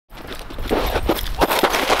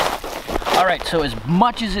Alright, so as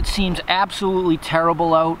much as it seems absolutely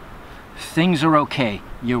terrible out, things are okay.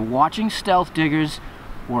 You're watching Stealth Diggers.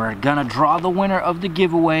 We're gonna draw the winner of the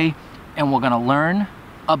giveaway, and we're gonna learn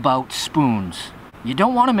about spoons. You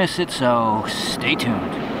don't want to miss it, so stay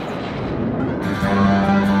tuned.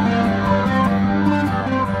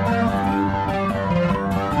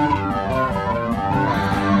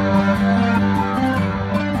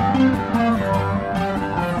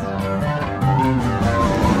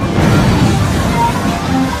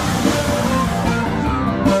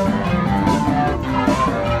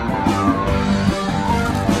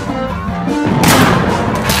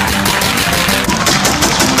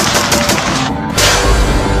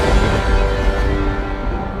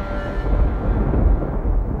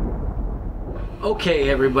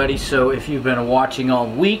 Okay everybody, so if you've been watching all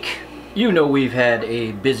week, you know we've had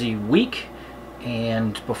a busy week,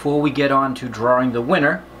 and before we get on to drawing the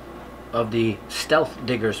winner of the Stealth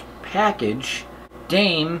Diggers package,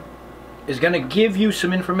 Dame is going to give you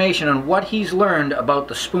some information on what he's learned about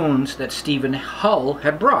the spoons that Stephen Hull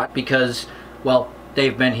had brought, because, well,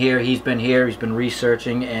 they've been here, he's been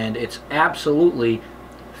researching, and it's absolutely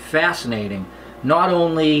fascinating. Not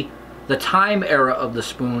only the time era of the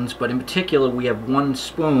spoons, but in particular we have one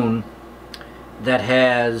spoon that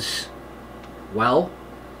has, well,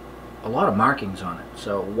 a lot of markings on it.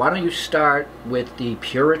 So why don't you start with the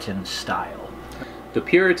Puritan style? The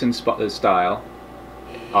Puritan style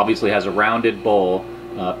obviously has a rounded bowl.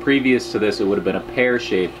 Previous to this it would have been a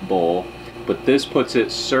pear-shaped bowl, but this puts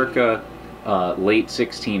it circa late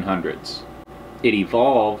 1600s. It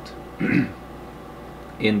evolved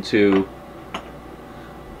into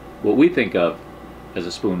what we think of as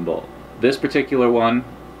a spoon bowl. This particular one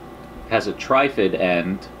has a Trefid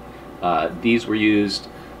end. These were used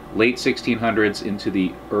late 1600s into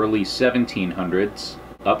the early 1700s,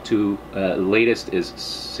 up to latest is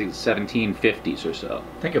 1750s or so.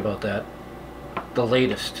 Think about that. The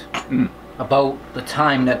latest. About the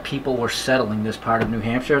time that people were settling this part of New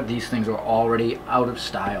Hampshire, these things were already out of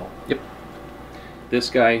style. Yep.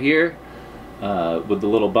 This guy here, with the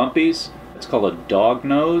little bumpies, it's called a dog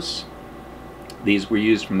nose. These were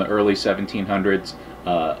used from the early 1700s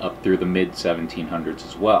up through the mid 1700s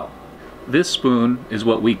as well. This spoon is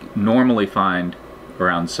what we normally find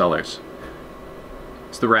around cellars.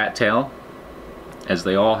 It's the rat tail, as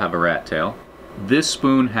they all have a rat tail. This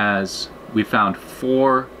spoon has, we found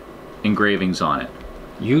 4 engravings on it.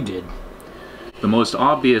 You did. The most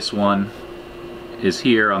obvious one is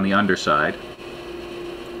here on the underside.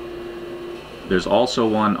 There's also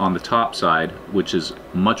one on the top side, which is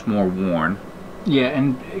much more worn. Yeah,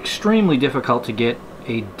 and extremely difficult to get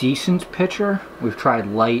a decent picture. We've tried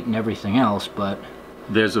light and everything else, but...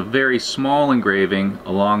 There's a very small engraving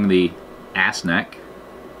along the ass neck,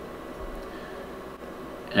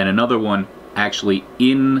 and another one actually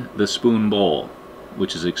in the spoon bowl,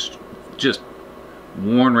 which is just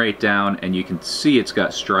worn right down, and you can see it's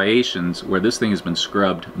got striations where this thing has been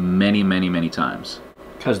scrubbed many, many, many times.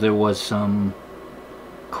 Because there was some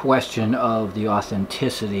question of the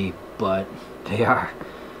authenticity, but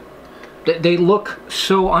they look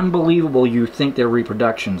so unbelievable you think they're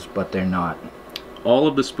reproductions, but they're not. All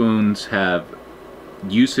of the spoons have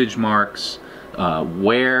usage marks,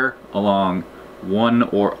 wear along one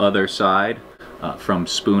or other side from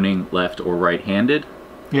spooning left or right-handed.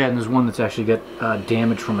 Yeah, and there's one that's actually got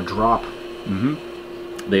damage from a drop.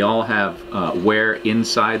 They all have wear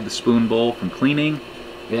inside the spoon bowl from cleaning.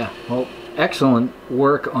 Yeah, well, excellent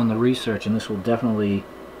work on the research, and this will definitely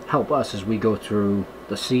help us as we go through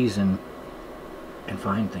the season and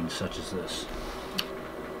find things such as this.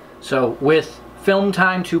 So with film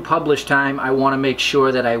time to publish time, I want to make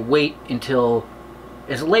sure that I wait until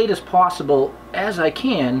as late as possible as I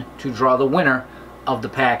can to draw the winner of the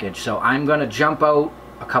package. So I'm going to jump out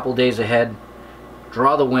a couple days ahead,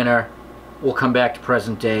 draw the winner, we'll come back to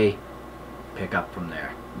present day, pick up from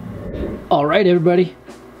there. Alright everybody,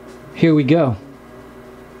 here we go.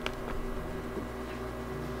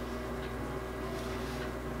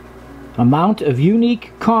 Amount of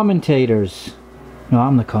unique commentators. No,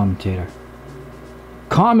 I'm the commentator.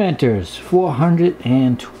 Commenters,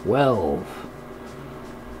 412.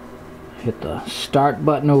 Hit the start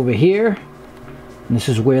button over here. And this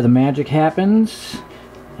is where the magic happens.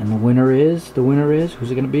 And the winner is,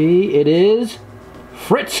 who's it going to be? It is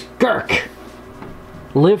Fritz Girk.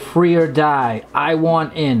 Live free or die. I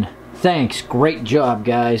want in. Thanks. Great job,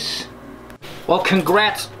 guys. Well,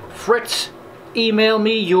 congrats, Fritz. Email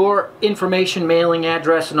me your information, mailing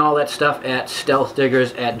address, and all that stuff at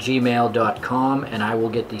stealthdiggers@gmail.com, and I will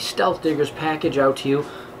get the Stealth Diggers package out to you.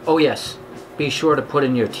 Oh yes, be sure to put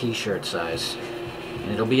in your t-shirt size.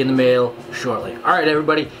 and it'll be in the mail shortly. All right,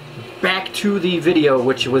 everybody, back to the video,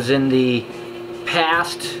 which was in the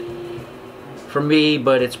past for me,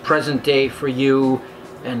 but it's present day for you,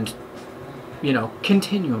 and, you know,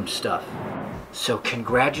 continuum stuff. So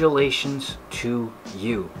congratulations to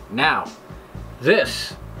you. Now,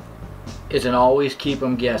 this is an always keep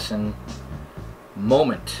 'em guessing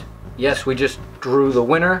moment. Yes, we just drew the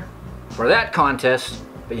winner for that contest,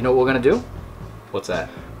 but you know what we're gonna do? What's that?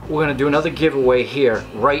 We're gonna do another giveaway here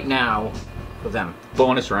right now for them.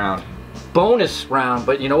 Bonus round. Bonus round,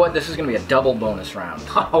 but you know what? This is gonna be a double bonus round.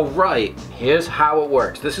 All right. Here's how it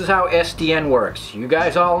works. This is how SDN works. You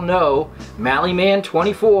guys all know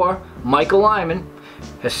Mallyman24, Michael Lyman,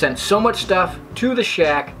 has sent so much stuff to the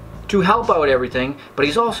shack to help out everything, but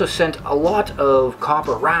he's also sent a lot of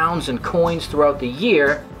copper rounds and coins throughout the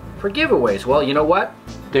year for giveaways. Well, you know what?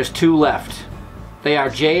 There's two left. They are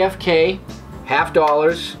JFK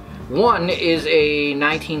 $50. One is a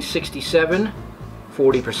 1967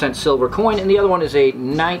 40% silver coin, and the other one is a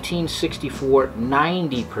 1964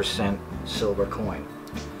 90% silver coin.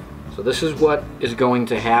 So this is what is going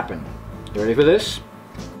to happen. You ready for this?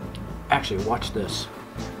 Actually, watch this.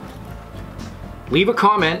 Leave a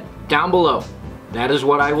comment down below. That is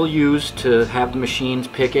what I will use to have the machines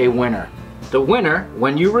pick a winner. The winner,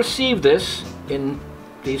 when you receive this in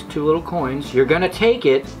these two little coins, you're gonna take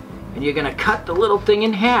it and you're gonna cut the little thing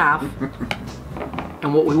in half.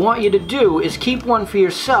 And what we want you to do is keep one for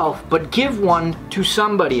yourself, but give one to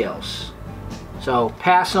somebody else. So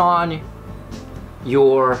pass on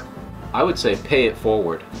your... I would say pay it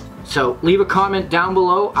forward. So leave a comment down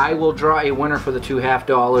below. I will draw a winner for the two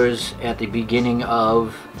 $50 at the beginning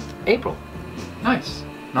of April. Nice.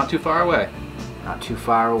 Not too far away. Not too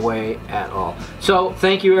far away at all. So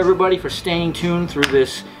thank you everybody for staying tuned through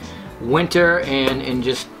this winter and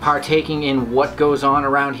just partaking in what goes on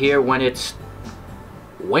around here when it's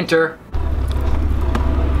winter.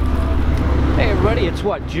 Hey everybody, it's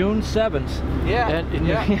what, June 7th? Yeah,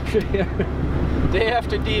 yeah. Day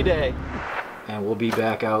after D-Day. And we'll be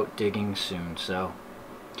back out digging soon, so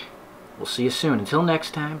we'll see you soon. Until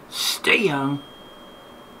next time, stay young.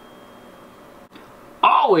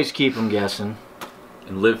 Always keep 'em guessing.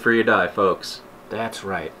 And live free or die, folks. That's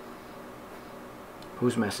right.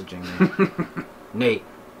 Who's messaging me? Nate.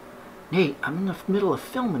 Nate, I'm in the middle of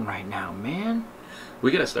filming right now, man.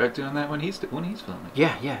 We gotta start doing that when he's filming.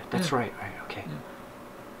 Yeah, that's Yeah. right. All right, okay. Yeah.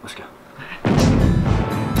 Let's go.